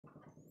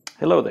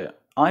Hello there.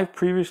 I've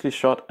previously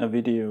shot a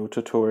video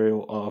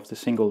tutorial of the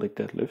single leg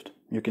deadlift.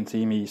 You can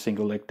see me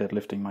single leg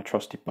deadlifting my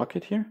trusty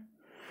bucket here.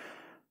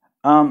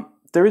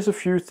 There is a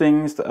few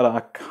things that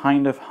are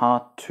kind of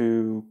hard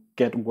to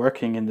get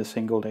working in the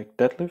single leg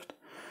deadlift.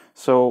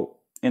 So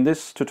in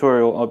this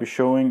tutorial I'll be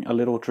showing a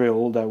little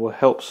drill that will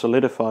help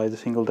solidify the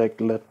single leg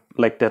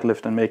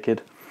deadlift and make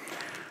it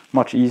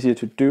much easier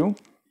to do.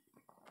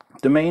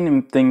 The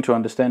main thing to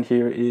understand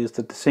here is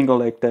that the single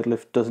leg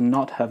deadlift does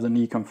not have the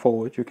knee come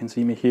forward. You can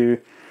see me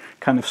here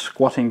kind of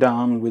squatting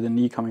down with the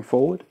knee coming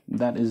forward.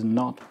 That is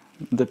not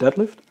the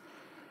deadlift.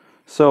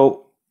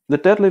 So the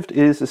deadlift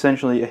is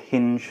essentially a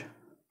hinge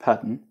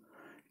pattern.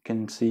 You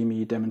can see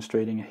me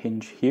demonstrating a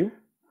hinge here,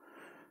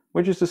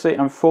 which is to say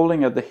I'm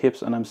folding at the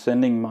hips and I'm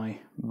sending my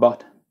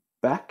butt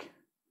back,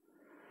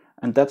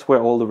 and that's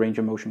where all the range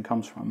of motion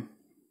comes from.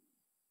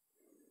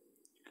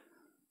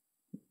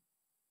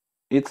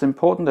 It's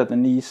important that the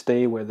knees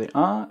stay where they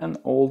are and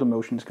all the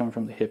motion is coming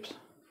from the hips.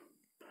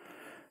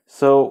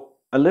 So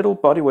a little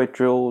bodyweight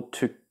drill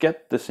to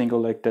get the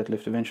single leg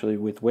deadlift eventually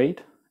with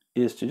weight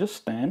is to just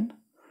stand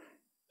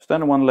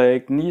on one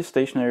leg, knee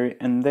stationary,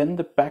 and then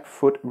the back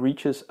foot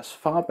reaches as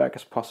far back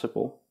as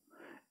possible.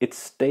 It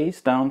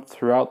stays down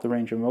throughout the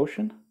range of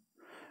motion,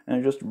 and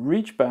you just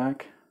reach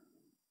back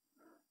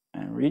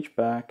and reach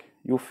back.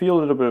 You'll feel a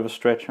little bit of a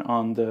stretch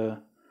on the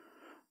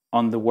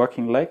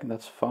working leg,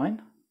 that's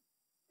fine.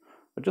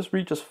 But just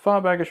reach as far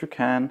back as you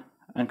can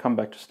and come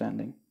back to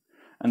standing.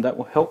 And that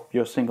will help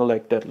your single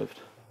leg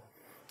deadlift.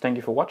 Thank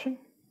you for watching.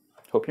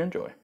 Hope you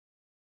enjoy.